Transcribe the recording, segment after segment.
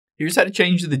Here's how to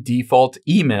change the default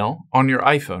email on your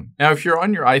iPhone. Now, if you're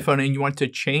on your iPhone and you want to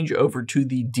change over to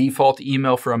the default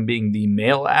email from being the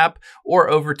Mail app or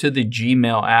over to the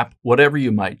Gmail app, whatever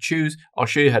you might choose, I'll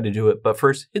show you how to do it. But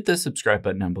first, hit the subscribe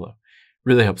button down below.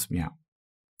 Really helps me out.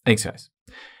 Thanks, guys.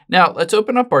 Now, let's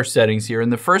open up our settings here.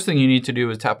 And the first thing you need to do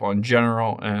is tap on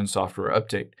General and Software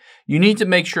Update. You need to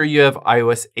make sure you have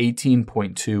iOS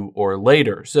 18.2 or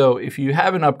later. So if you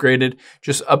haven't upgraded,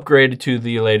 just upgrade it to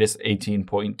the latest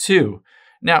 18.2.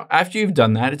 Now, after you've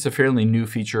done that, it's a fairly new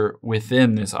feature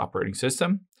within this operating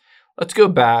system. Let's go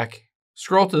back,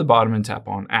 scroll to the bottom and tap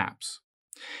on Apps.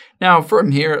 Now,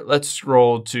 from here, let's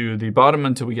scroll to the bottom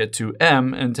until we get to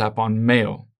M and tap on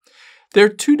Mail. There are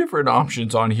two different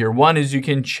options on here. One is you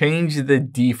can change the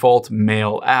default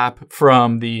Mail app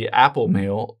from the Apple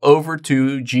Mail over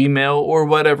to Gmail or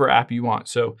whatever app you want.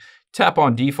 So tap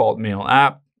on Default Mail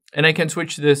app, and I can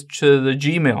switch this to the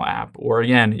Gmail app, or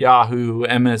again, Yahoo,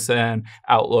 MSN,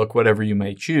 Outlook, whatever you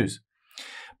may choose.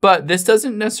 But this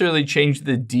doesn't necessarily change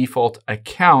the default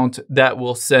account that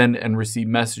will send and receive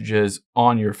messages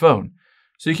on your phone.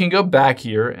 So you can go back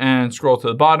here and scroll to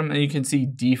the bottom and you can see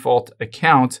default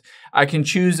account. I can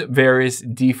choose various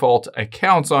default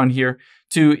accounts on here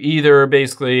to either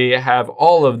basically have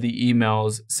all of the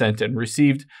emails sent and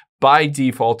received by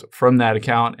default from that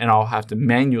account, and I'll have to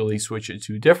manually switch it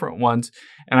to different ones,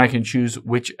 and I can choose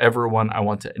whichever one I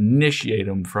want to initiate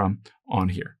them from on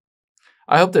here.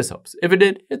 I hope this helps. If it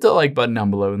did, hit the like button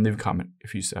down below and leave a comment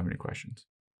if you still have any questions.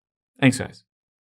 Thanks, guys.